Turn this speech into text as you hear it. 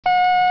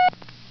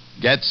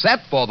Get set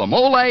for the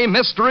Mollé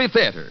Mystery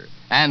Theater.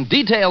 And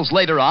details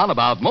later on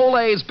about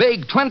Mollé's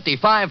big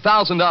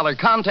 $25,000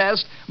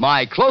 contest,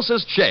 My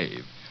Closest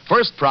Shave.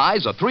 First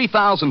prize, a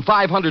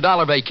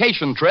 $3,500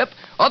 vacation trip.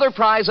 Other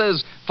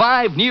prizes,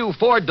 5 new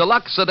Ford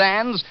Deluxe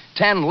sedans,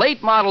 10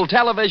 late model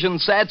television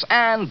sets,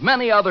 and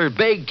many other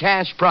big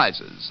cash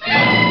prizes.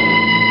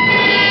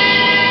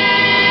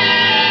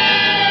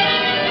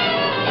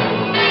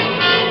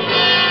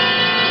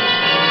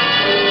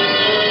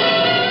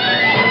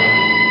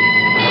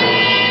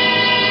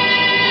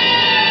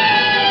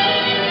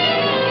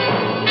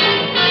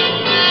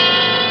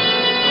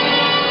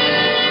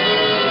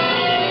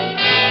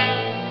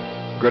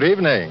 Good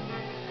evening.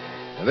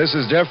 This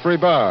is Jeffrey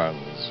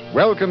Barnes,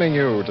 welcoming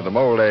you to the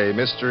Mollé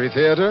Mystery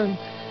Theater,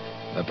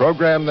 the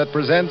program that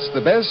presents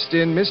the best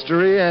in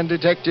mystery and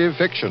detective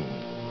fiction.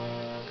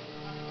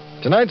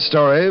 Tonight's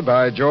story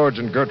by George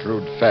and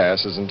Gertrude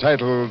Fass is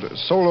entitled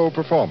Solo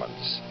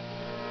Performance.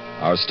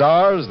 Our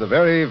stars, the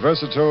very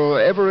versatile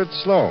Everett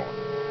Sloane,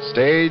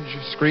 stage,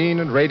 screen,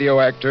 and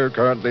radio actor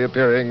currently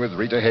appearing with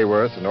Rita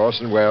Hayworth and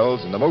Orson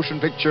Welles in the motion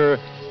picture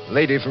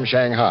Lady from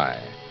Shanghai.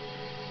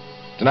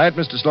 Tonight,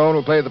 Mr. Sloane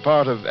will play the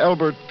part of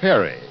Albert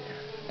Perry,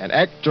 an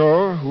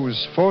actor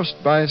who's forced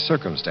by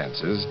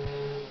circumstances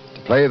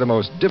to play the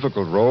most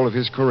difficult role of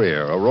his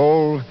career, a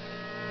role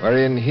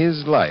wherein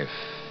his life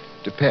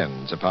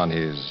depends upon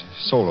his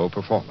solo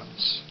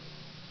performance.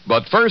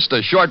 But first,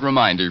 a short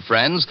reminder,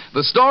 friends.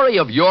 The story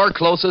of Your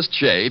Closest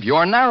Shave,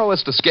 your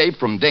narrowest escape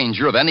from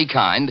danger of any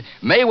kind,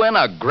 may win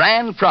a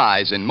grand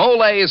prize in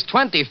Mollé's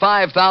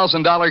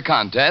 $25,000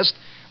 contest,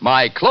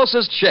 My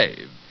Closest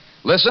Shave.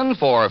 Listen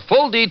for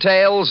full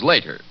details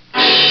later.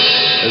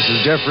 This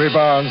is Jeffrey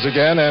Barnes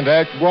again, and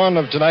Act One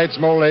of tonight's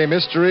Mollé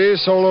Mystery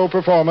solo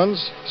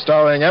performance,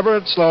 starring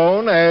Everett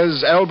Sloane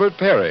as Albert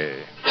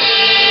Perry.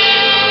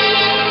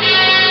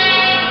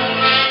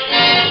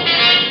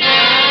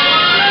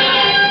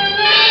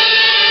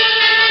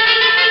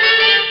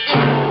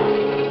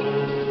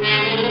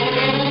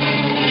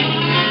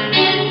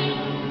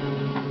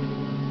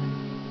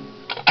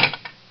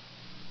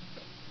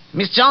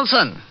 Miss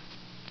Johnson.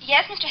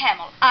 Yes, Mr.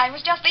 Hamill. I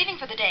was just leaving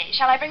for the day.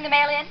 Shall I bring the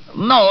mail in?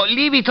 No,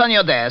 leave it on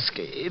your desk.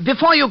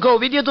 Before you go,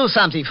 will you do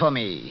something for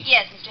me?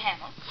 Yes, Mr.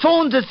 Hamill.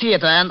 Phone the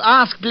theater and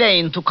ask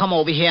Blaine to come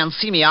over here and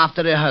see me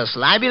after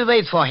rehearsal. I will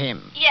wait for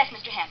him. Yes,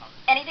 Mr. Hamill.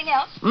 Anything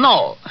else?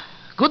 No.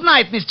 Good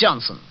night, Miss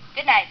Johnson.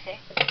 Good night, sir.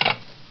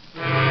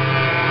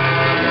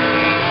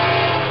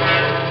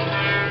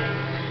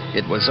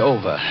 It was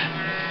over.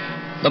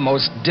 The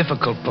most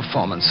difficult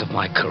performance of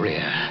my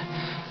career.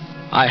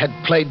 I had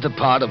played the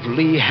part of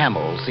Lee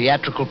Hamill,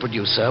 theatrical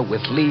producer,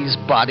 with Lee's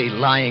body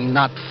lying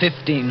not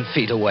 15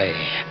 feet away.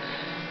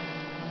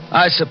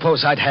 I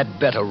suppose I'd had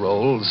better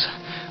roles,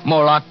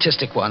 more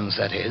artistic ones,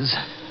 that is,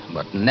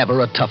 but never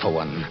a tougher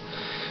one.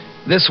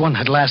 This one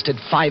had lasted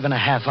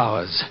 5.5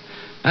 hours,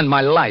 and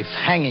my life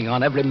hanging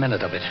on every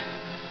minute of it.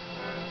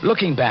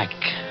 Looking back,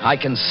 I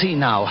can see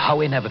now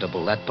how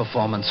inevitable that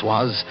performance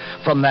was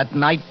from that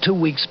night 2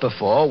 weeks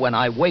before when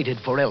I waited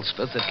for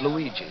Elspeth at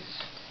Luigi's.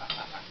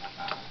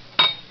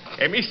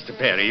 Hey, Mr.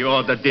 Perry, you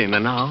ordered dinner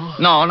now?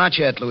 No, not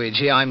yet,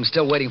 Luigi. I'm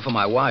still waiting for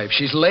my wife.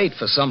 She's late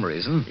for some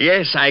reason.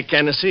 Yes, I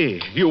can see.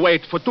 You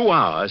wait for 2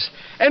 hours.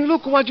 And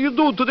look what you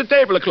do to the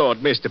tablecloth,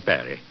 Mr.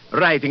 Perry.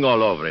 Writing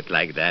all over it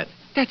like that.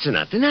 That's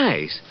not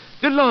nice.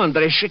 The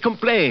laundry, she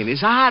complains,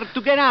 is hard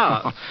to get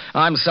out.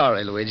 I'm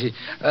sorry, Luigi.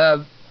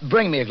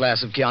 Bring me a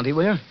glass of Chianti,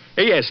 will you?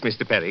 Yes,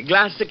 Mr. Perry.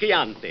 Glass of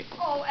Chianti.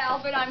 Oh,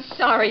 Albert, I'm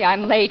sorry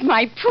I'm late.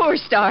 My poor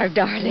starved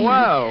darling.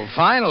 Well,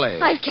 finally.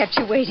 I've kept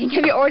you waiting.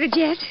 Have you ordered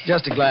yet?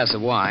 Just a glass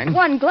of wine.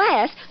 1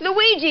 glass?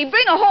 Luigi,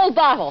 bring a whole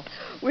bottle.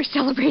 We're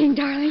celebrating,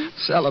 darling.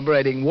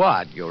 Celebrating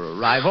what? Your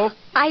arrival?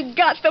 I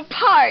got the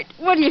part.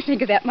 What do you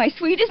think of that, my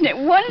sweet? Isn't it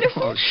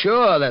wonderful? Oh,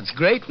 sure, that's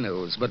great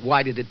news. But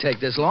why did it take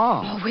this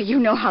long? Oh, well, you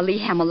know how Lee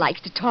Hamill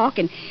likes to talk.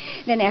 And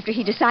then after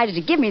he decided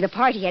to give me the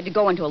part, he had to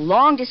go into a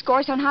long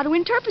discourse on how to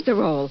interpret the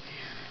role.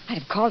 I'd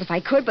have called if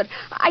I could, but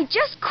I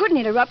just couldn't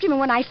interrupt him, and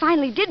when I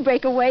finally did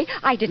break away,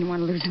 I didn't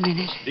want to lose a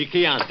minute. The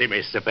Chianti,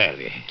 Mr.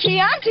 Perry.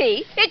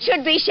 Chianti? It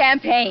should be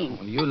champagne.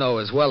 Well, you know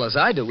as well as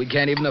I do we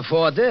can't even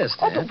afford this.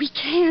 Oh, but we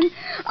can.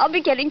 I'll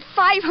be getting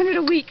 $500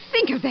 a week.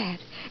 Think of that.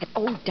 And,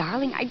 oh,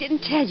 darling, I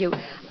didn't tell you.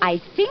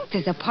 I think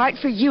there's a part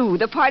for you,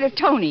 the part of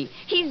Tony.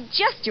 He's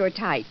just your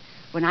type.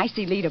 When I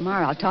see Lee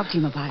tomorrow, I'll talk to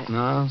him about it.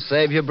 No,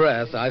 save your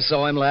breath. I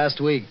saw him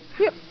last week.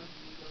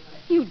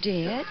 You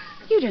did?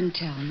 You didn't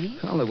tell me.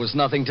 Well, there was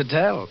nothing to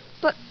tell.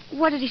 But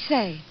what did he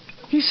say?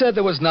 He said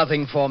there was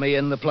nothing for me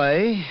in the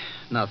play.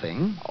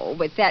 Nothing. Oh,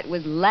 but that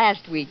was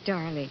last week,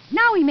 darling.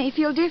 Now he may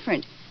feel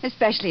different,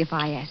 especially if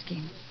I ask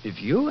him.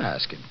 If you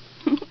ask him.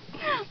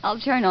 I'll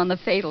turn on the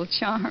fatal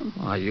charm.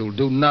 Why, you'll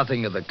do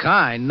nothing of the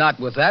kind. Not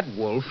with that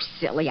wolf.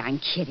 Silly, I'm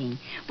kidding.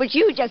 But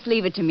you just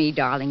leave it to me,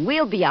 darling.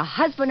 We'll be a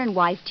husband and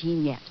wife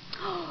team yet.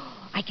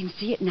 I can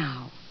see it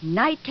now.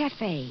 Night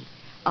Cafe.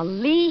 A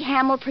Lee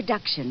Hamill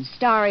production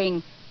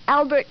starring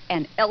Albert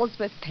and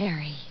Elspeth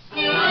Perry.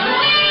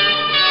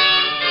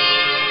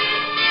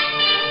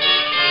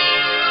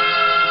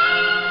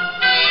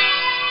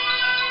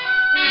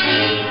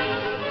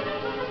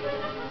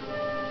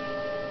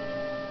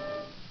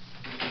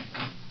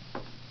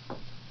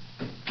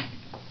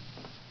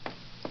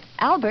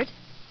 Albert,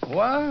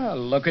 Well,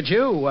 look at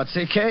you. What's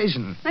the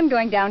occasion? I'm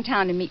going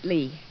downtown to meet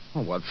Lee.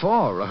 Well, what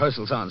for?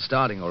 Rehearsals aren't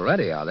starting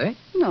already, are they?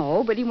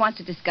 No, but he wants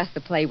to discuss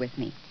the play with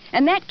me.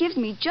 And that gives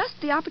me just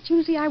the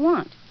opportunity I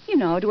want. You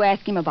know, to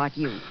ask him about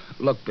you.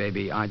 Look,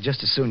 baby, I'd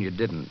just as soon you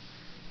didn't.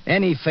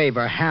 Any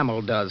favor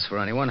Hamill does for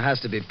anyone has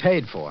to be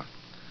paid for.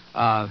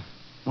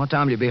 What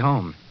time will you be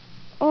home?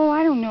 Oh,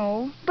 I don't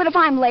know. But if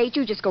I'm late,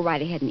 you just go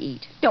right ahead and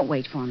eat. Don't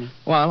wait for me.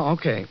 Well,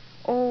 okay.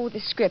 Oh, the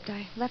script.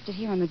 I left it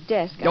here on the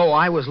desk. Oh,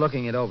 I was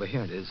looking it over.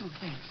 Here it is. Oh,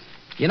 thanks.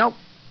 You know,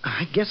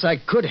 I guess I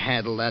could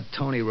handle that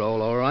Tony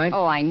role, all right.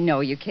 Oh, I know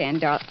you can,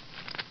 darling.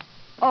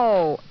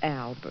 Oh,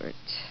 Albert.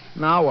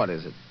 Now what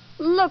is it?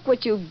 Look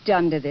what you've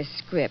done to this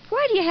script.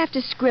 Why do you have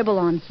to scribble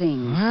on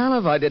things? Well,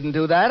 if I didn't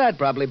do that, I'd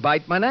probably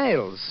bite my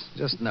nails.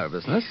 Just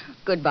nervousness.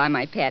 Goodbye,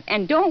 my pet.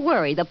 And don't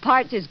worry, the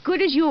part's as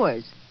good as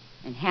yours.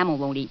 And Hamill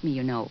won't eat me,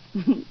 you know.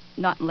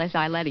 Not unless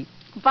I let him.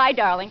 Bye,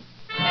 darling.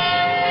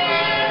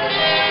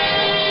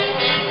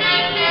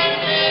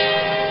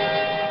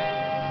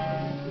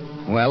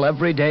 Well,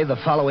 every day the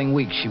following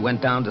week she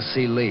went down to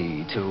see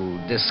Lee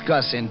to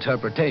discuss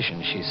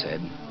interpretation, she said.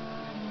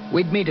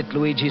 We'd meet at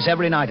Luigi's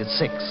every night at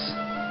 6.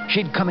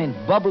 She'd come in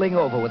bubbling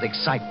over with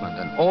excitement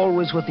and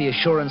always with the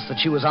assurance that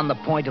she was on the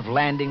point of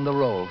landing the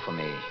role for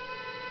me.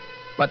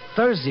 But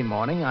Thursday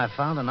morning I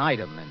found an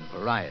item in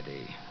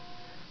Variety.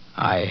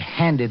 I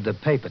handed the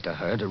paper to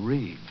her to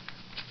read.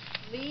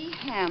 Lee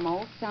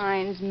Hamill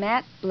signs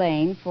Matt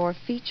Blaine for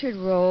featured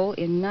role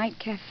in Night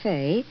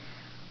Cafe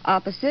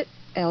opposite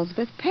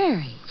Elsbeth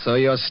Perry. So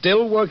you're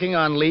still working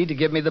on Lee to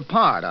give me the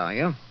part, are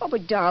you? Oh,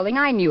 but darling,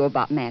 I knew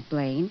about Matt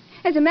Blaine.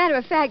 As a matter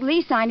of fact,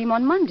 Lee signed him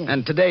on Monday.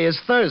 And today is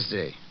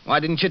Thursday. Why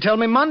didn't you tell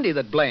me Monday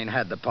that Blaine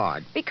had the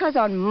part? Because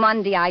on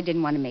Monday I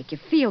didn't want to make you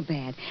feel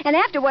bad. And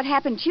after what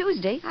happened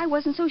Tuesday, I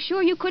wasn't so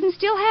sure you couldn't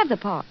still have the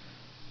part.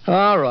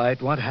 All right,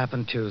 what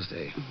happened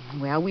Tuesday?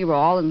 Well, we were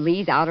all in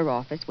Lee's outer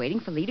office waiting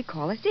for Lee to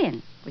call us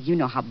in. Well, you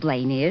know how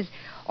Blaine is.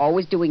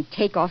 Always doing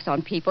takeoffs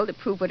on people to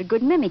prove what a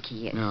good mimic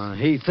he is. No,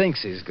 he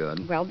thinks he's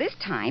good. Well, this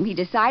time he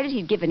decided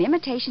he'd give an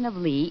imitation of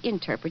Lee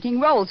interpreting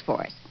roles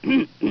for us.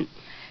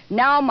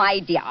 Now, my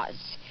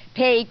dears,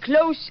 pay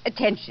close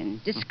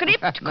attention. The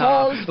script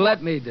calls... No,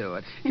 let me do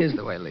it. Here's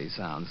the way Lee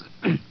sounds.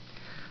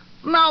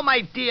 Now,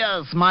 my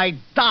dears, my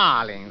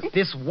darlings,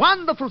 this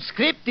wonderful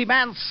script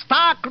demands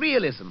stark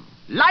realism.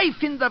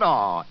 Life in the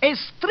raw, a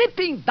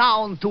stripping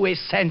down to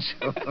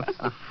essentials.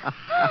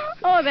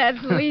 Oh, that's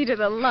Lee to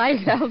the life,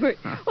 Albert.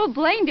 Well,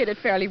 Blaine did it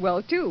fairly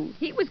well, too.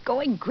 He was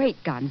going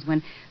great guns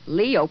when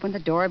Lee opened the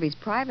door of his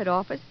private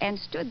office and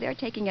stood there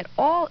taking it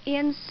all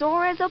in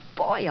sore as a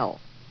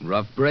boil.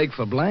 Rough break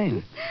for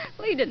Blaine.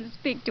 Lee didn't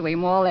speak to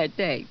him all that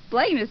day.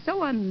 Blaine is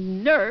so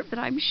unnerved that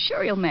I'm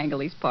sure he'll mangle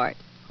his part.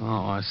 Oh,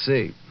 I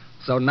see.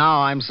 So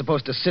now I'm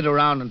supposed to sit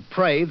around and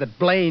pray that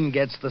Blaine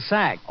gets the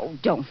sack. Oh,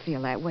 don't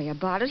feel that way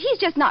about it. He's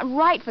just not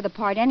right for the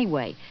part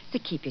anyway. So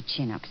keep your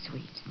chin up,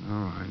 sweet.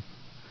 All right.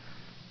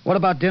 What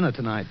about dinner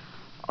tonight?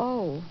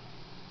 Oh,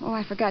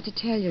 I forgot to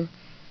tell you.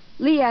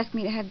 Lee asked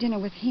me to have dinner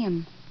with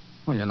him.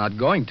 Well, you're not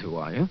going to,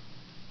 are you?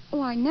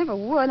 Oh, I never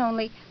would,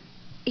 only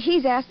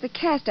he's asked the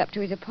cast up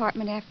to his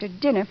apartment after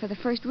dinner for the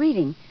first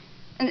reading.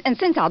 And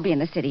since I'll be in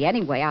the city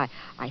anyway, I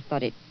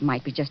thought it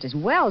might be just as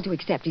well to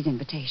accept his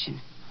invitation.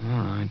 All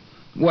right.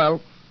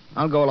 Well,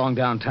 I'll go along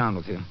downtown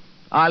with you.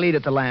 I'll eat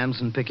at the Lambs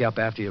and pick you up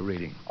after your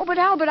reading. Oh, but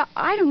Albert,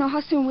 I don't know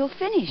how soon we'll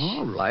finish.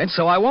 All right,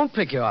 so I won't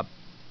pick you up.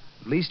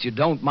 At least you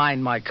don't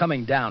mind my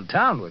coming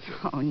downtown with you.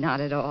 Oh,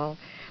 not at all.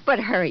 But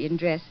hurry and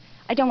dress.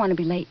 I don't want to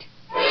be late.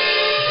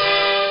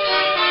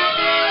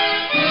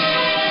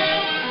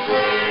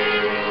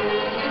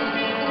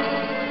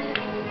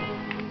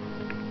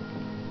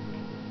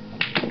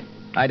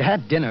 I'd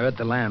had dinner at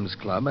the Lambs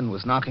Club and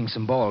was knocking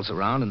some balls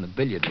around in the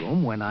billiard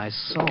room when I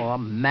saw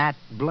Matt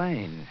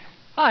Blaine.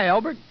 Hi,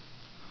 Albert.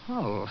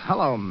 Oh,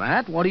 hello,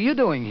 Matt. What are you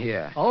doing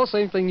here? Oh,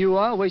 same thing you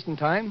are, wasting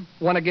time.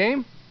 Want a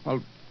game?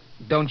 Well,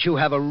 don't you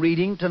have a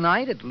reading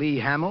tonight at Lee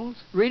Hamill's?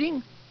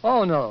 Reading?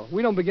 Oh, no.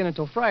 We don't begin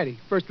until Friday,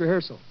 first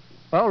rehearsal.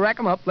 Well, rack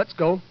 'em up. Let's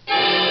go.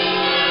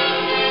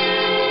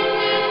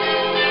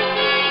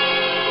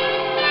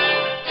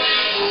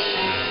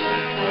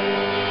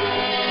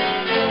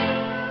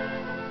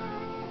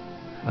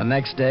 The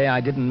next day,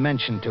 I didn't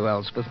mention to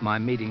Elspeth my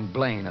meeting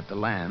Blaine at the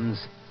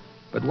Lambs.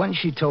 But when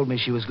she told me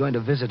she was going to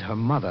visit her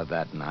mother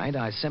that night,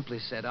 I simply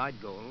said I'd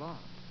go along.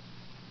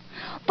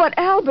 But,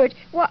 Albert,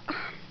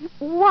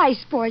 why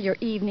spoil your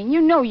evening?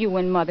 You know you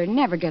and Mother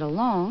never get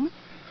along.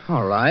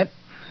 All right,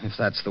 if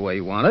that's the way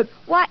you want it.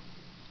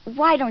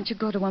 Why don't you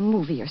go to a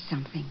movie or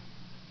something?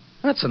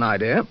 That's an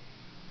idea.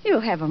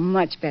 You'll have a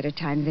much better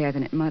time there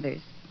than at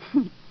Mother's.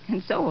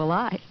 And so will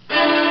I.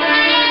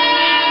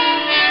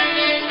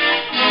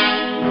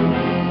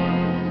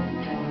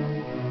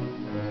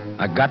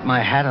 I got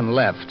my hat and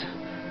left.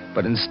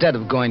 But instead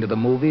of going to the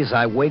movies,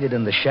 I waited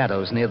in the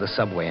shadows near the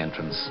subway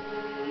entrance.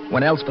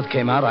 When Elspeth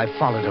came out, I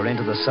followed her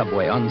into the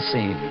subway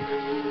unseen.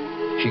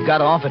 She got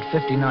off at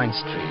 59th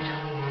Street,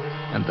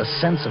 and the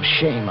sense of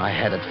shame I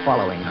had at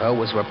following her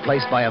was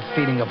replaced by a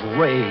feeling of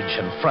rage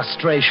and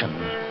frustration.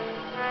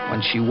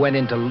 when she went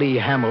into Lee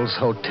Hamill's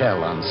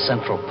hotel on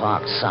Central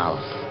Park South.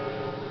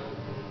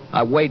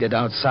 I waited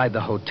outside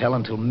the hotel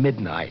until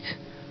midnight.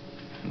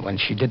 And when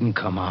she didn't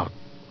come out,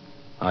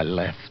 I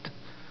left.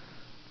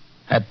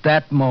 At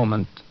that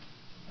moment,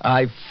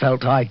 I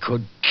felt I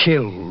could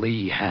kill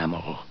Lee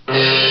Hamill.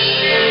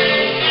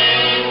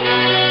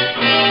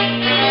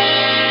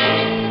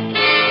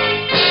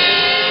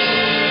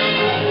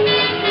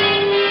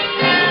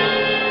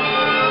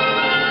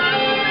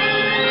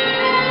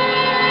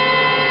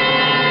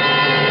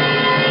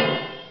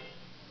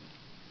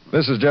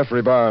 This is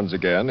Jeffrey Barnes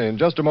again. In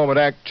just a moment,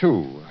 Act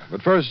Two.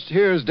 But first,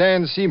 here's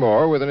Dan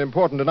Seymour with an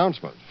important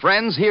announcement.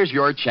 Friends, here's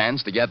your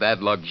chance to get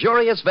that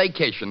luxurious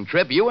vacation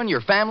trip you and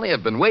your family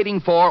have been waiting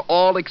for,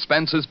 all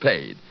expenses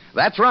paid.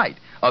 That's right.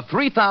 A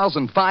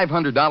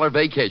 $3,500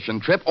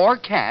 vacation trip or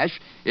cash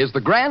is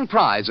the grand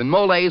prize in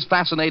Mollé's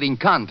fascinating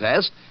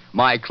contest,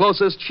 My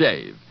Closest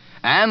Shave.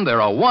 And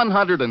there are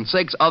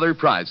 106 other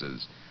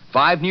prizes.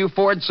 5 new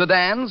Ford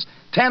sedans,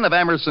 10 of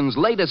Emerson's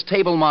latest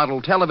table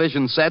model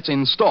television sets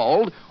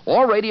installed,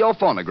 or radio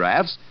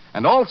phonographs,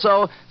 and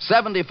also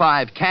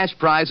 75 cash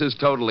prizes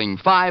totaling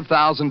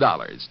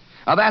 $5,000.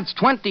 Now, that's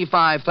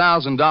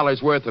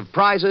 $25,000 worth of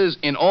prizes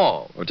in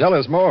all. Well, tell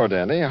us more,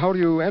 Danny. How do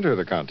you enter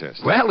the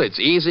contest? Well, it's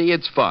easy,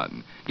 it's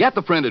fun. Get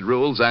the printed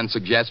rules and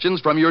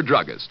suggestions from your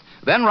druggist.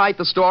 Then write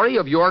the story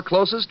of your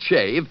closest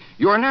shave,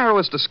 your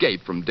narrowest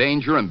escape from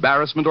danger,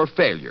 embarrassment, or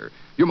failure,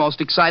 your most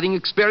exciting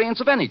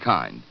experience of any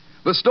kind.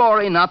 The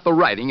story, not the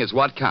writing, is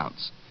what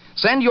counts.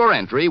 Send your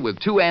entry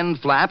with 2 end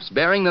flaps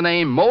bearing the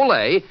name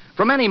Mollé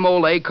from any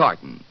Mollé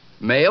carton.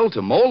 Mail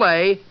to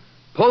Mollé,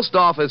 Post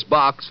Office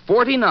Box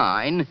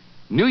 49,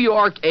 New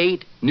York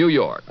 8, New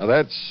York. Now,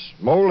 that's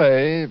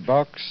Mollé,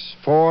 Box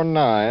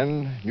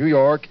 49, New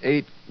York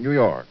 8, New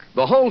York.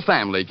 The whole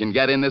family can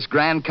get in this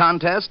grand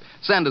contest.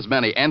 Send as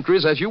many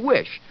entries as you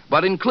wish,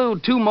 but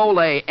include 2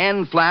 Mollé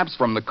end flaps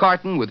from the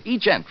carton with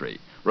each entry.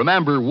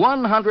 Remember,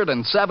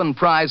 107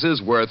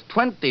 prizes worth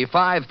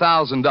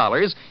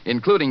 $25,000,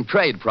 including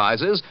trade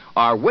prizes,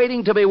 are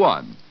waiting to be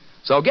won.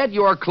 So get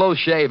your close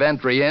shave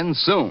entry in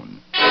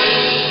soon.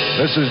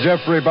 This is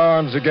Jeffrey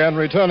Barnes again,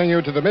 returning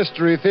you to the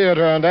Mystery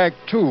Theater and Act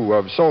Two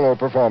of Solo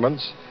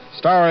Performance,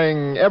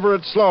 starring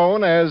Everett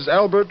Sloane as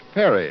Albert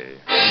Perry.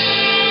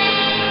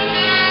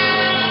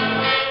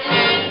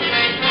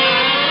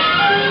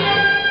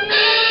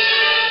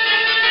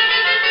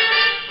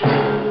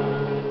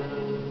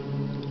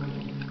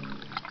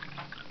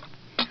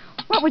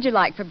 What would you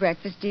like for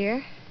breakfast,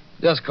 dear?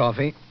 Just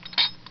coffee.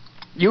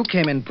 You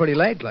came in pretty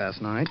late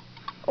last night.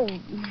 Oh,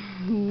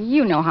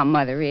 you know how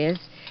Mother is.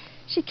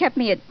 She kept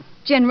me at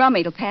gin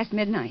rummy till past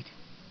midnight.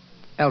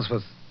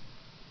 Elspeth,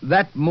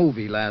 that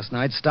movie last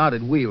night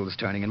started wheels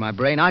turning in my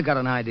brain. I got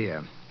an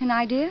idea. An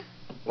idea?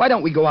 Why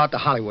don't we go out to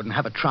Hollywood and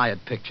have a try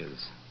at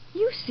pictures?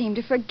 You seem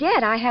to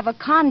forget I have a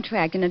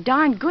contract and a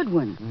darn good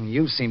one.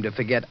 You seem to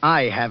forget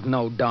I have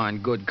no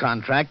darn good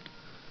contract.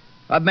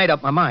 I've made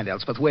up my mind,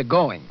 Elspeth. We're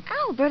going.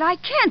 Albert, I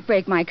can't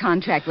break my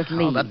contract with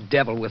Lee. Oh, the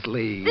devil with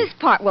Lee. This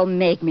part will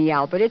make me,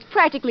 Albert. It's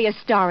practically a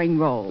starring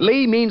role.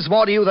 Lee means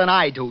more to you than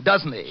I do,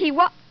 doesn't he? He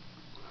what?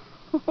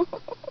 Oh,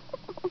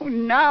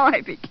 now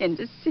I begin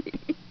to see.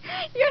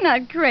 You're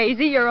not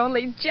crazy. You're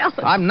only jealous.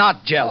 I'm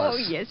not jealous.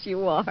 Oh, yes,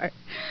 you are.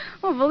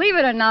 Well, believe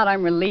it or not,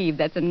 I'm relieved.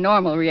 That's a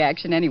normal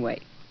reaction anyway.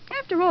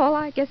 After all,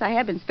 I guess I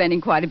have been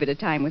spending quite a bit of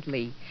time with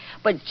Lee.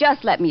 But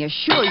just let me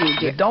assure you,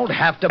 dear... You don't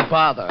have to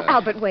bother.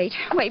 Albert, wait.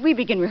 We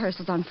begin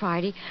rehearsals on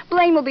Friday.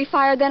 Blaine will be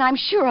fired then, I'm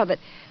sure of it.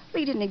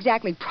 Lee didn't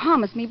exactly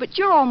promise me, but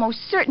you're almost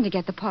certain to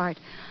get the part.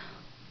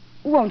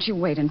 Won't you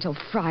wait until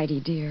Friday,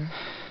 dear?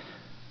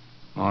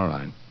 All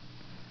right.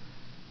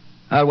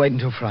 I'll wait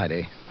until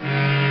Friday.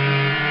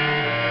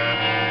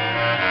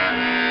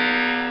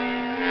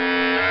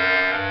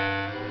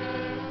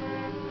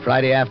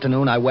 Friday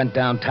afternoon, I went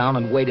downtown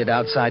and waited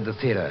outside the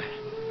theater.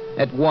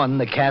 At 1,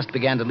 the cast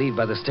began to leave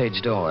by the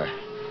stage door.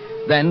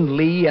 Then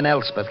Lee and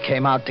Elspeth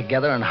came out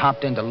together and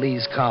hopped into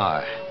Lee's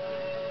car.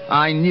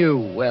 I knew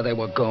where they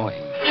were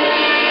going.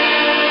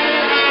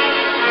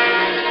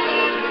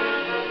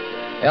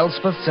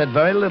 Elspeth said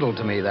very little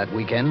to me that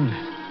weekend.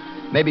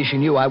 Maybe she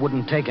knew I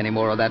wouldn't take any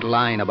more of that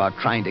line about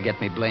trying to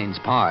get me Blaine's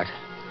part.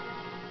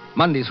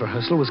 Monday's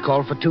rehearsal was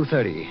called for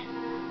 2:30.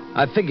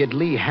 I figured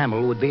Lee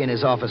Hamill would be in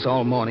his office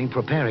all morning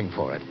preparing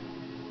for it.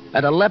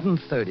 At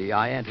 11:30,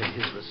 I entered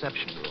his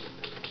reception room.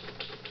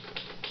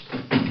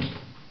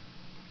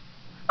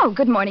 Oh,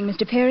 good morning,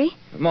 Mr. Perry.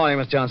 Good morning,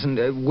 Miss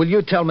Johnson. Will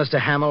you tell Mr.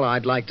 Hamill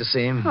I'd like to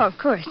see him? Oh, of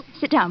course.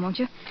 Sit down, won't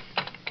you?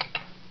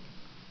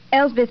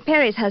 Elsbeth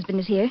Perry's husband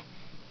is here.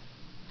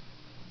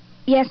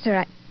 Yes,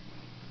 sir.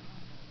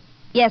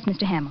 Yes,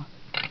 Mr. Hamill.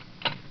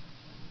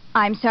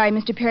 I'm sorry,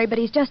 Mr. Perry, but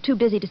he's just too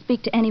busy to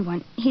speak to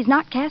anyone. He's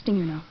not casting,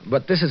 you know.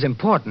 But this is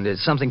important.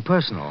 It's something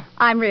personal.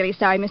 I'm really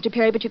sorry, Mr.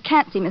 Perry, but you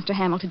can't see Mr.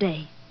 Hamill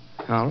today.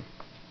 Oh?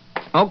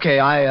 Okay,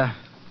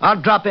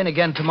 I'll drop in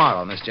again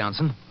tomorrow, Miss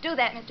Johnson. Do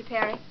that, Mr.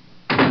 Perry.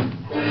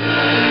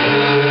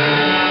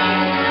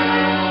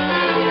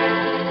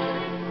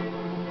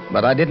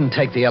 But I didn't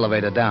take the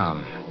elevator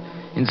down.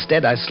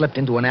 Instead, I slipped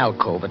into an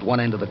alcove at one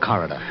end of the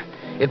corridor.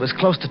 It was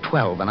close to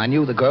 12, and I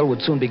knew the girl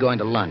would soon be going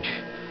to lunch.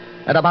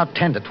 At about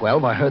 10 to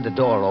 12, I heard the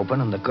door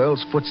open and the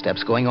girl's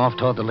footsteps going off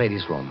toward the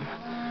ladies' room.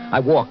 I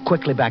walked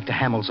quickly back to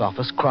Hamill's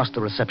office, crossed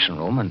the reception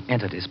room, and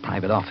entered his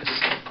private office.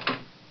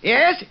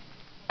 Yes?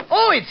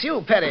 Oh, it's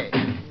you, Perry.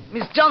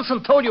 Miss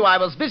Johnson told you I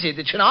was busy,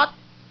 did she not?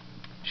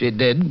 She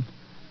did.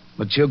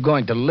 But you're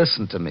going to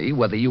listen to me,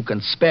 whether you can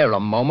spare a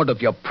moment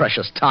of your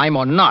precious time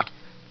or not.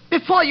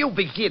 Before you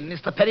begin,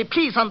 Mr. Perry,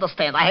 please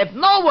understand, I have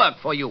no work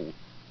for you.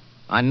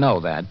 I know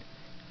that.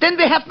 Then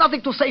we have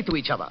nothing to say to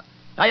each other.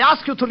 I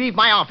ask you to leave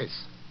my office.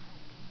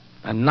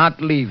 I'm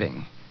not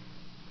leaving.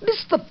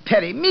 Mr.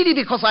 Perry, merely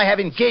because I have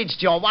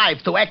engaged your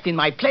wife to act in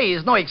my play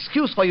is no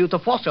excuse for you to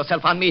force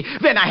yourself on me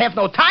when I have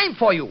no time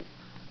for you.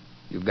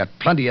 You've got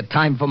plenty of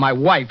time for my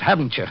wife,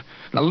 haven't you?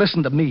 Now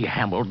listen to me,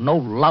 Hamill. No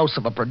louse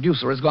of a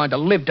producer is going to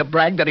live to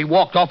brag that he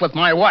walked off with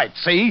my wife,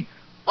 see?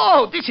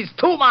 Oh, this is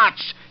too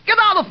much. Get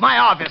out of my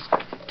office.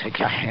 Take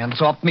your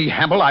hands off me,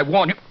 Hamill, I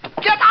warn you.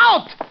 Get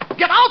out!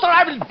 Get out or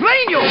I will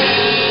brain you!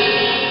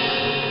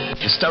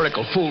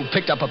 Hysterical fool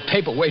picked up a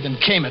paperweight and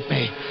came at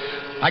me.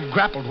 I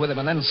grappled with him,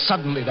 and then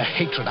suddenly the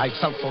hatred I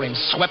felt for him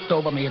swept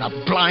over me in a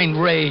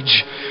blind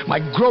rage. My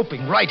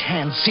groping right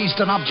hand seized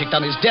an object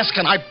on his desk,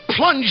 and I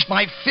plunged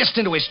my fist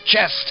into his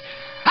chest.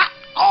 Ah!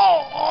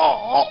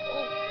 Oh!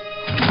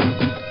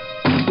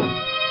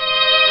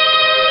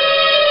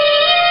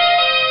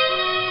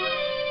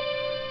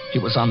 He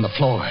was on the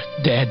floor,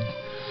 dead.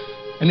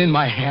 And in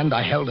my hand,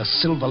 I held a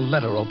silver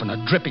letter opener,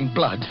 dripping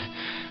blood.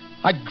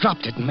 I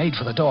dropped it and made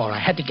for the door. I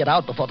had to get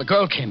out before the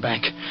girl came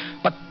back.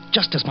 But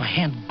just as my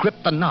hand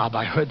gripped the knob,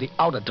 I heard the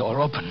outer door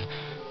open.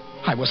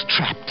 I was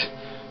trapped.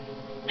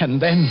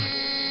 And then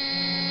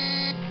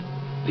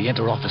the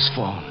inter-office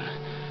phone.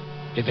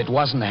 If it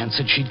wasn't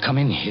answered, she'd come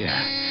in here.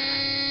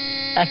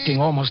 Acting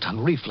almost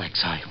on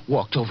reflex, I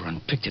walked over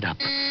and picked it up.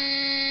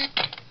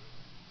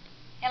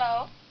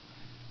 Hello?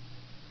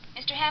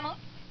 Mr. Hamill?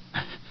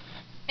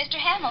 Mr.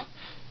 Hamill?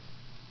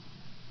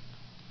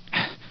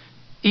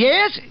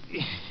 Yes?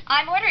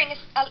 I'm ordering a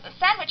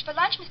sandwich for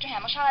lunch, Mr.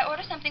 Hamill. Shall I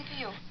order something for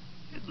you?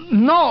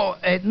 No,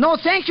 no,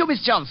 thank you,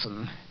 Miss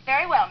Johnson.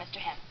 Very well, Mr.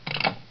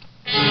 Hamill.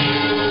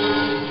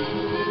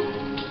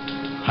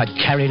 I'd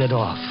carried it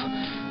off.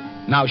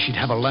 Now she'd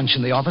have her lunch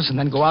in the office and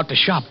then go out to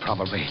shop,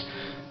 probably.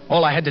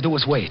 All I had to do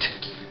was wait.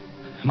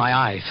 My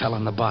eye fell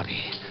on the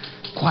body.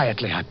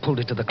 Quietly, I pulled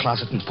it to the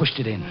closet and pushed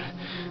it in.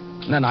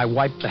 Then I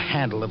wiped the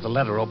handle of the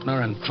letter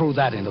opener and threw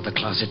that into the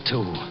closet,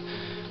 too.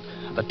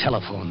 The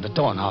telephone, the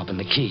doorknob, and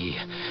the key.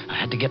 I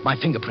had to get my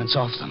fingerprints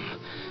off them.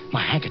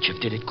 My handkerchief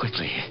did it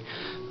quickly.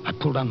 I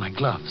pulled on my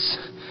gloves.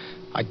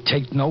 I'd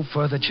take no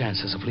further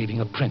chances of leaving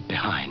a print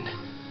behind.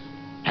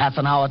 Half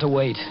an hour to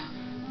wait,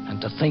 and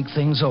to think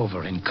things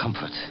over in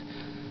comfort.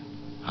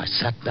 I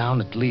sat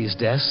down at Lee's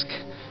desk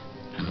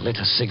and lit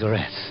a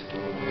cigarette.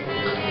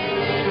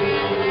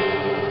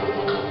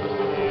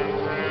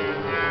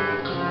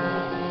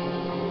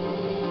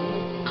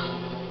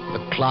 The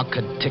clock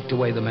had ticked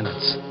away the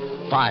minutes.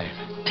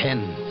 5,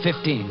 10,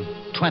 15,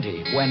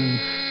 20, when...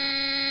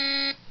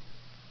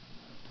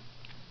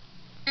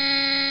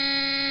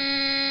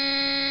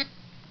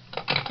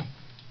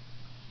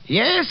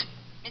 Yes?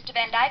 Mr.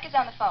 Van Dyke is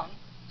on the phone.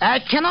 I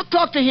cannot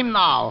talk to him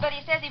now. But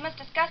he says he must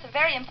discuss a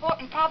very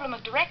important problem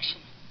of direction.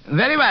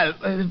 Very well.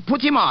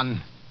 Put him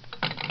on.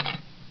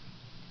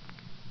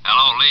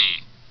 Hello,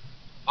 Lee.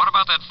 What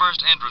about that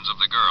first entrance of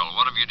the girl?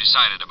 What have you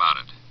decided about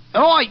it?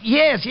 Oh,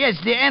 yes,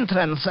 the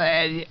entrance.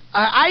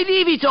 I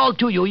leave it all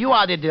to you. You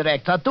are the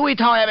director. Do it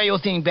however you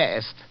think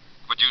best.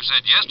 But you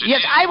said yesterday...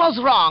 Yes, I was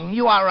wrong.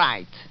 You are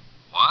right.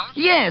 What?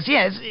 Yes.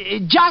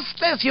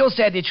 Just as you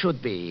said it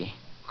should be.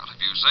 Well,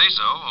 if you say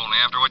so, only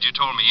after what you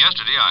told me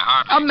yesterday, I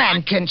hardly... A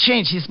man can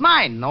change his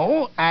mind,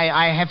 no?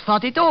 I have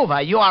thought it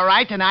over. You are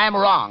right and I am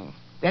wrong.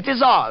 That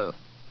is all.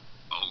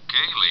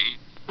 Okay, Lee.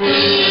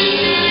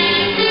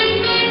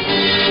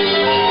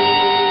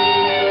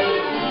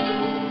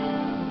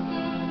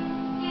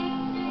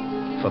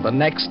 For the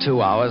next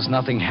 2 hours,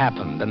 nothing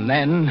happened. And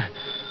then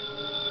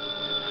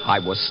I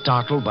was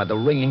startled by the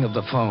ringing of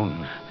the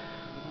phone.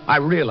 I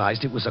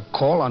realized it was a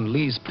call on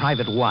Lee's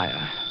private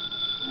wire.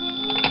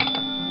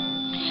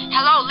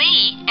 Hello,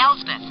 Lee.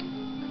 Elsbeth.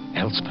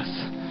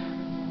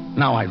 Elspeth.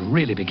 Now I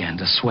really began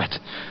to sweat.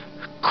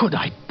 Could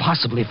I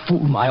possibly fool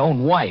my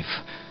own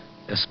wife?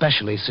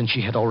 Especially since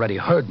she had already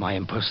heard my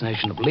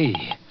impersonation of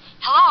Lee.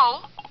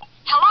 Hello?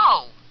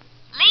 Hello?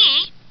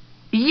 Lee?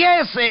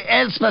 Yes,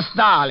 Elspeth,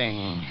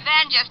 darling.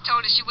 Van just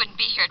told us you wouldn't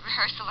be here at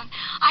rehearsal, and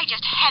I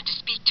just had to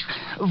speak to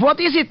you. What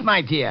is it,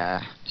 my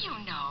dear? You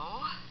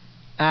know.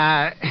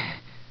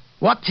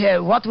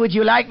 What would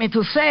you like me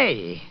to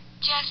say?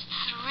 Just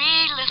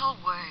 3 little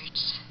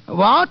words.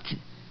 What?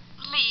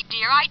 Lee,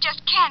 dear, I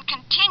just can't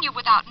continue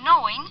without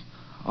knowing.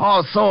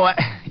 Oh, so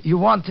you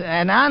want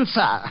an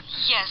answer?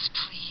 Yes,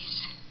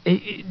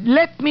 please.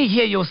 Let me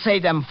hear you say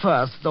them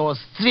first, those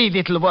 3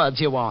 little words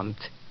you want.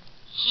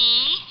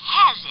 He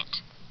has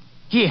it.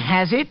 He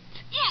has it?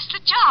 Yes, the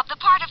job, the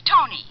part of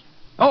Tony.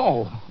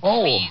 Oh.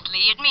 Please,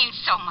 Lee, it means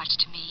so much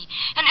to me.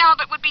 And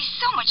Albert would be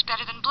so much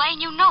better than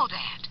Blaine, you know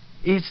that.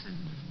 Is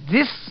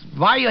this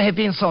why you have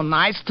been so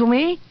nice to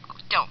me? Oh,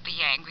 don't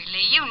be angry,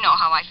 Lee. You know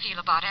how I feel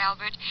about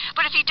Albert.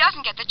 But if he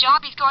doesn't get the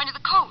job, he's going to the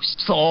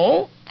coast.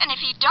 So? And if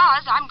he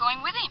does, I'm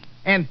going with him.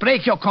 And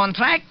break your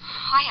contract?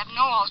 I have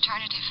no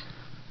alternative.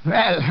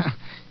 Well,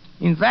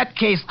 in that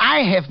case,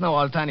 I have no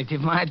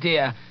alternative, my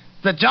dear.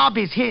 The job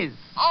is his.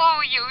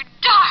 Oh, you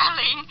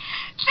darling.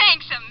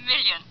 Thanks a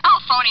million.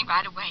 I'll phone him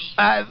right away.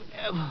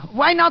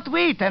 Why not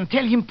wait and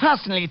tell him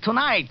personally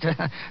tonight?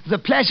 The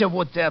pleasure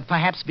would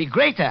perhaps be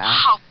greater.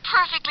 How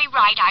perfectly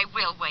right. I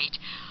will wait.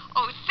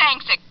 Oh,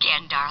 thanks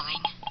again,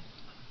 darling.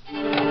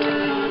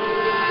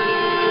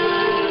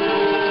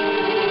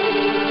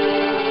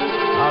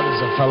 How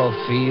does a fellow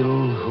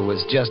feel who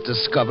has just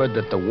discovered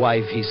that the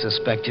wife he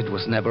suspected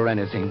was never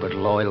anything but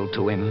loyal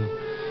to him?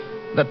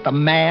 That the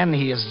man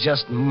he has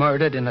just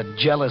murdered in a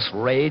jealous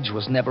rage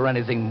was never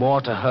anything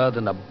more to her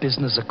than a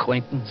business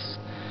acquaintance?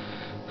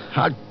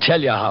 I'll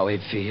tell you how he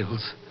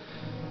feels.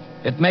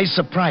 It may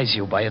surprise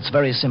you by its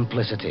very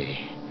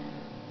simplicity.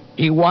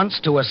 He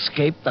wants to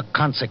escape the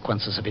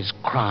consequences of his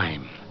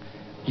crime.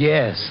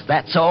 Yes,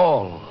 that's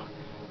all.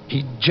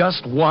 He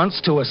just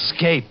wants to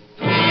escape.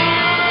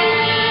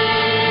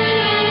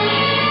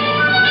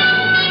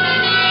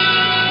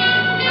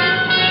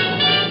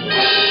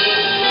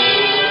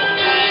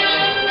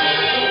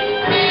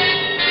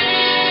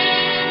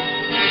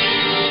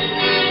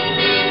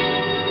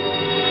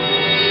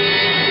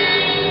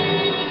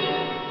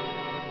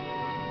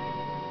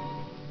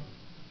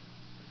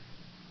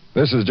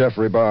 This is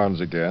Jeffrey Barnes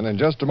again. In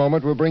just a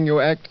moment, we'll bring you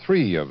Act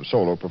 3 of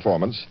Solo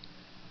Performance.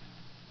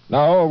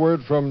 Now, a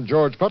word from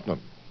George Putnam.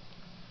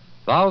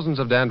 Thousands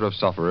of dandruff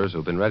sufferers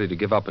who've been ready to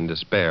give up in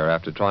despair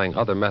after trying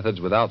other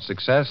methods without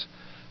success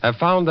have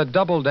found that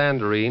double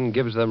danderine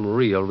gives them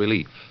real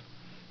relief.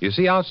 You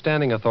see,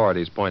 outstanding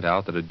authorities point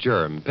out that a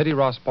germ,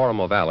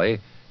 Pityrosporomo valley,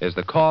 is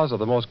the cause of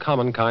the most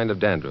common kind of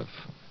dandruff.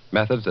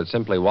 Methods that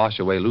simply wash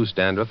away loose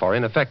dandruff are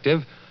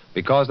ineffective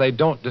because they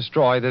don't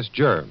destroy this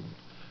germ.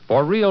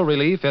 For real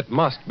relief, it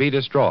must be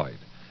destroyed.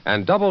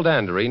 And double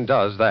danderine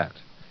does that.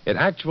 It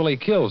actually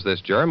kills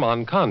this germ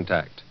on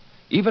contact.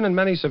 Even in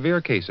many severe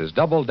cases,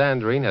 double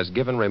danderine has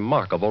given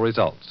remarkable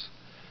results.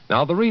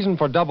 Now, the reason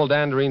for double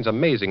danderine's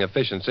amazing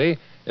efficiency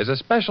is a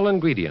special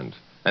ingredient,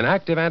 an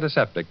active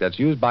antiseptic that's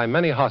used by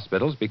many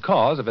hospitals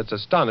because of its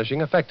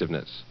astonishing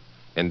effectiveness.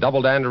 In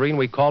double danderine,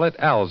 we call it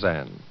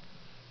Alzan.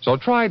 So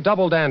try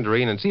double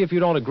danderine and see if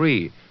you don't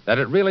agree that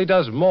it really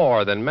does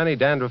more than many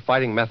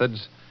dandruff-fighting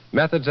methods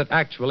that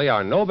actually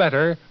are no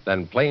better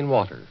than plain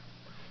water.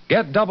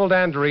 Get double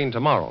danderine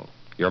tomorrow.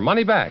 Your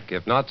money back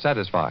if not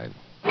satisfied.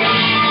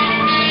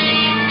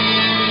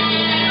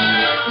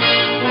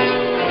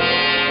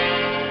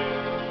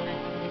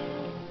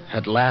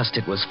 At last,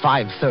 it was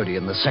 5:30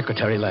 and the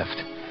secretary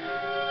left.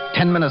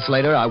 10 minutes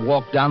later, I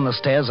walked down the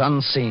stairs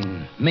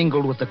unseen,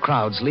 mingled with the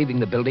crowds leaving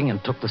the building,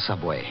 and took the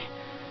subway.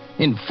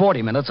 In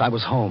 40 minutes, I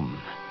was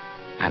home.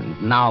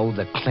 And now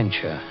the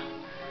clincher.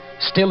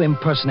 Still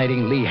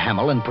impersonating Lee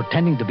Hamill and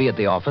pretending to be at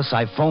the office,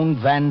 I phoned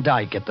Van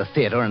Dyke at the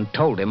theater and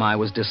told him I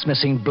was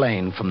dismissing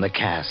Blaine from the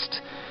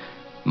cast.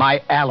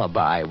 My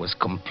alibi was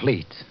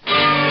complete.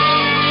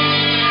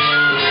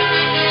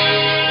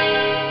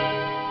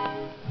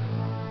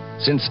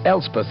 Since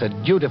Elspeth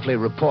had dutifully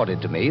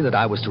reported to me that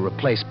I was to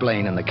replace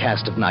Blaine in the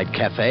cast of Night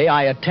Cafe,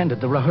 I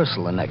attended the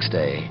rehearsal the next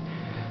day.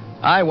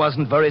 I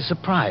wasn't very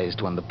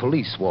surprised when the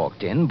police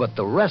walked in, but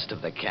the rest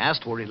of the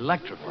cast were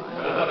electrified.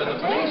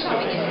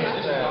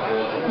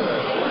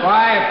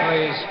 Quiet,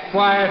 please.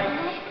 Quiet.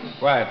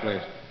 Quiet,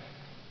 please.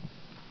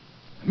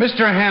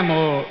 Mr.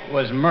 Hamill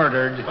was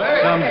murdered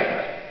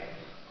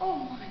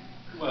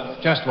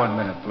Just 1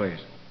 minute, please.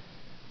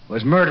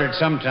 Was murdered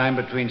sometime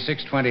between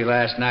 6:20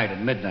 last night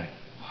and midnight.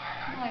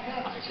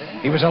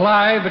 He was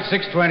alive at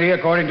 6:20,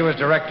 according to his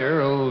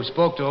director, who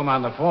spoke to him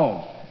on the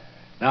phone.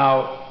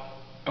 Now,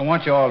 I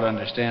want you all to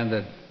understand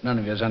that none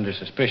of you is under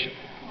suspicion.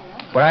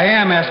 But I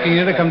am asking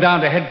you to come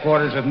down to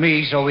headquarters with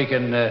me so we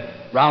can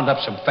round up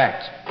some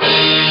facts.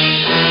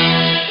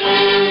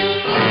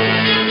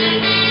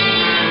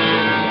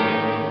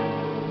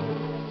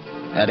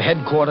 At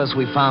headquarters,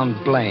 we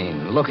found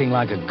Blaine, looking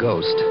like a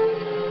ghost.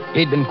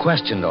 He'd been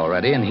questioned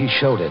already, and he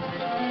showed it.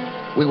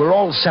 We were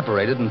all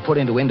separated and put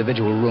into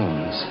individual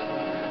rooms.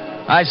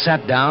 I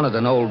sat down at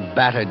an old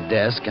battered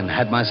desk and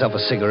had myself a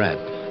cigarette.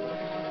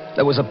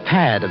 There was a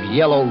pad of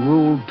yellow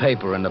ruled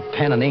paper and a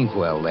pen and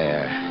inkwell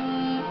there.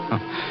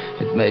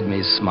 It made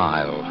me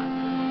smile.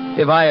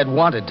 If I had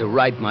wanted to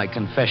write my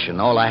confession,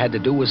 all I had to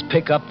do was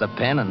pick up the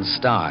pen and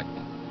start.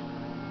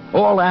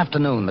 All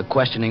afternoon, the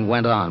questioning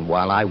went on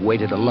while I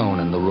waited alone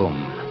in the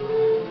room.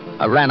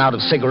 I ran out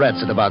of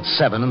cigarettes at about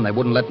 7, and they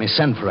wouldn't let me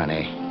send for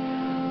any.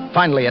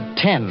 Finally, at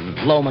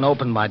 10, Loman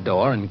opened my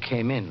door and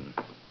came in.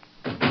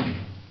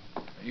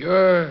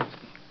 You're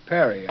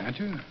Perry, aren't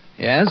you?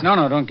 Yes? No,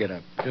 don't get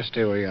up. Just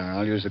stay where you are.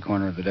 I'll use the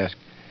corner of the desk.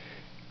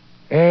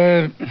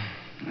 I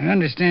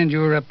understand you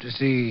were up to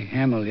see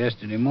Hamill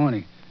yesterday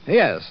morning.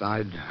 Yes,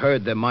 I'd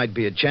heard there might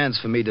be a chance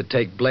for me to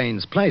take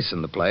Blaine's place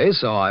in the play,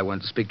 so I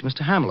went to speak to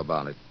Mr. Hamill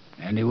about it.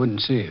 And he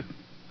wouldn't see you.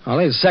 Well,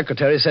 his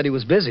secretary said he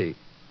was busy.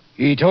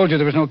 He told you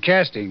there was no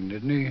casting,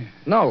 didn't he?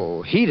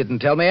 No, he didn't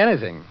tell me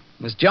anything.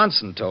 Miss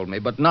Johnson told me,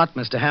 but not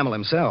Mr. Hamill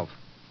himself.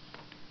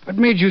 What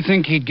made you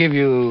think he'd give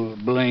you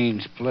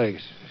Blaine's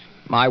place?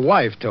 My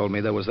wife told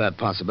me there was that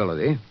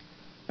possibility.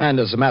 And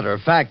as a matter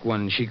of fact,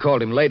 when she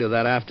called him later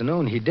that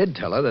afternoon, he did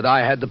tell her that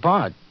I had the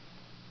part.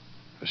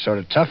 It was sort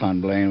of tough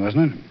on Blaine,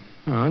 wasn't it?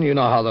 Well, you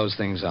know how those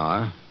things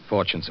are.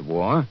 Fortunes of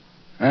war.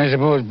 I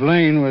suppose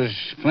Blaine was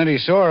plenty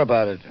sore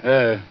about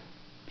it.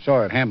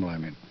 Sore at Hamill, I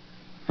mean.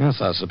 Yes,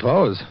 I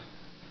suppose.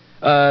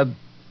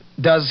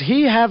 Does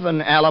he have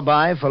an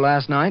alibi for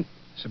last night?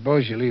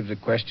 Suppose you leave the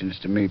questions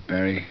to me,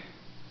 Perry.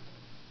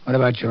 What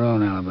about your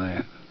own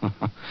alibi?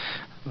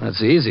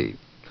 That's easy.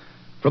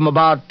 From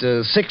about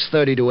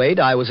 6:30 to 8,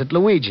 I was at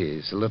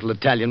Luigi's, a little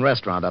Italian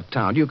restaurant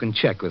uptown. You can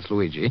check with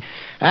Luigi.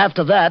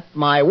 After that,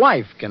 my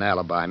wife can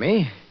alibi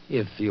me,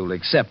 if you'll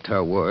accept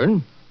her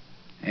word.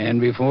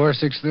 And before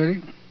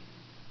 6:30?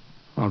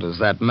 Well, does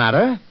that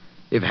matter?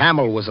 If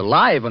Hamill was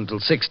alive until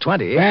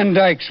 6:20... Van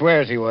Dyke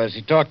swears he was.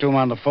 He talked to him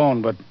on the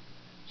phone, but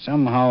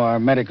somehow our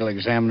medical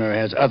examiner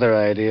has other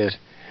ideas.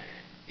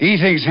 He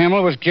thinks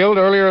Hamill was killed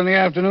earlier in the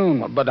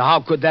afternoon. But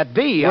how could that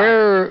be?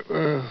 Where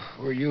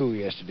were you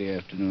yesterday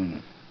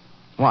afternoon?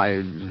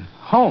 Why,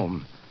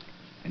 home.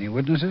 Any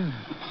witnesses?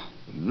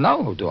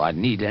 No. Do I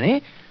need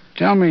any?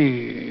 Tell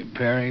me,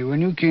 Perry,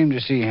 when you came to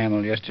see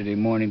Hamill yesterday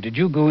morning, did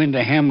you go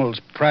into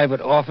Hamill's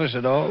private office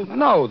at all?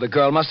 No, the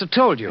girl must have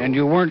told you. And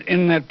you weren't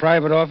in that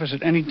private office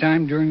at any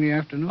time during the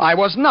afternoon? I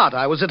was not.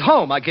 I was at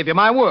home. I give you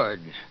my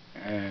word.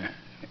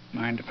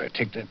 Mind if I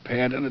take that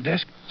pad on the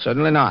desk?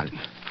 Certainly not.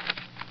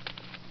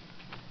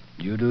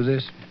 You do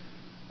this?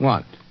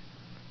 What?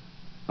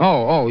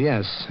 Oh,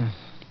 yes.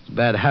 It's a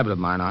bad habit of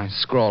mine. I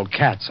scrawl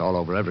cats all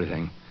over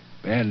everything.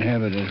 Bad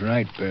habit is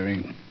right,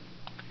 Perry.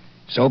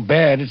 So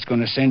bad, it's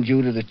going to send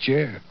you to the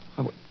chair.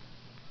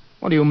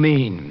 What do you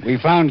mean? We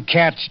found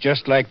cats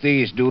just like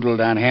these doodled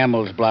on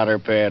Hamill's blotter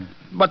pad.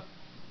 But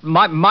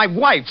my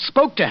wife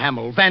spoke to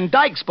Hamill. Van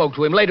Dyke spoke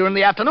to him later in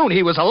the afternoon.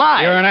 He was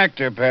alive. You're an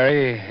actor,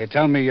 Perry. They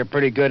tell me you're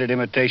pretty good at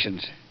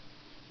imitations.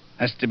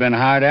 Must have been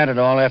hard at it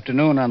all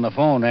afternoon on the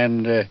phone,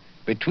 and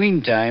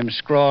between times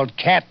scrawled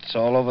cats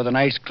all over the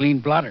nice, clean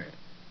blotter.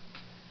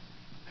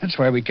 That's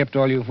why we kept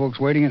all you folks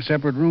waiting in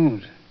separate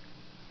rooms.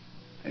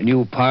 A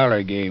new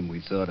parlor game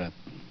we thought up.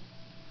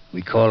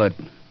 We call it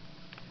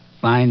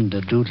Find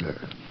the Doodler.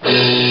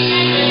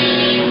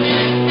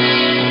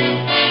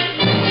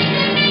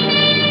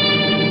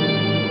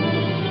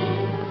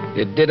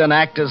 It did an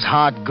actor's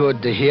heart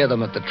good to hear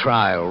them at the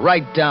trial.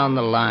 Right down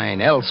the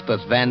line,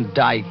 Elspeth, Van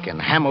Dyke,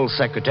 and Hamill's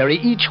secretary,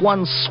 each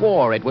one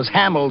swore it was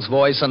Hamill's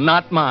voice and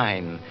not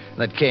mine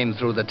that came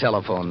through the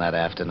telephone that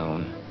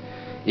afternoon.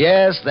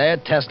 Yes, their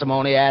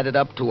testimony added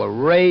up to a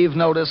rave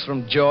notice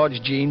from George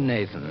Jean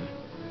Nathan.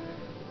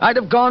 I'd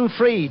have gone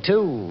free,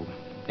 too,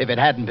 if it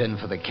hadn't been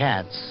for the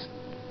cats.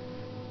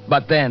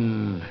 But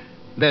then,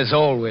 there's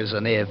always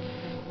an if,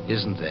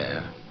 isn't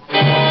there?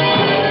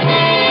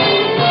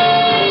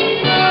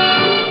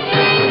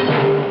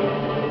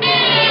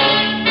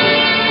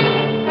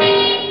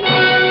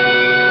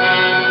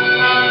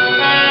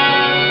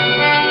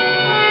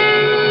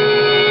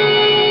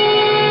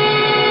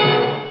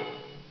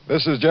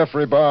 This is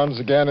Jeffrey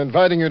Barnes again,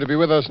 inviting you to be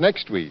with us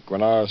next week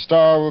when our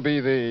star will be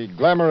the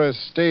glamorous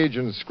stage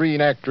and screen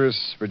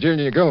actress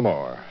Virginia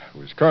Gilmore,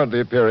 who is currently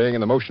appearing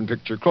in the motion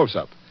picture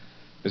Close-Up.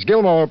 Miss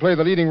Gilmore will play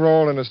the leading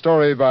role in a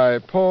story by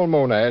Paul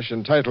Monash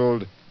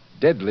entitled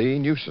Deadly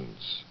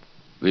Nuisance.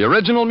 The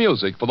original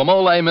music for the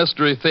Mollé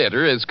Mystery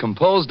Theater is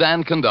composed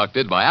and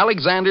conducted by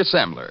Alexander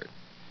Semler.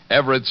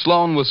 Everett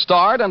Sloan was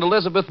starred and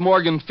Elizabeth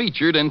Morgan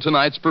featured in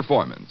tonight's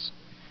performance.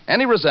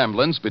 Any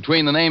resemblance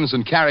between the names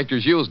and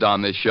characters used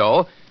on this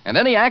show and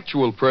any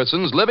actual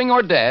persons, living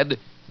or dead,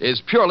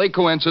 is purely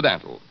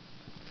coincidental.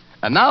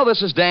 And now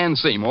this is Dan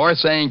Seymour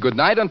saying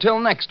goodnight until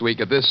next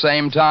week at this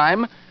same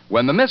time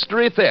when the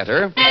Mystery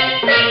Theater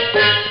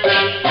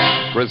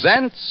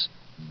presents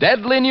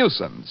Deadly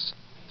Nuisance,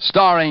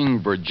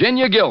 starring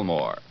Virginia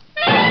Gilmore.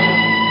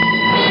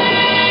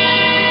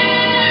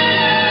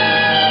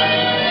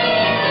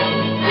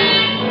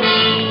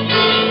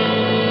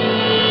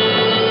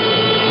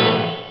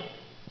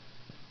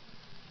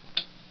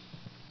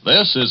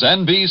 This is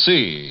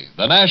NBC,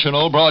 the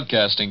national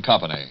broadcasting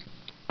company.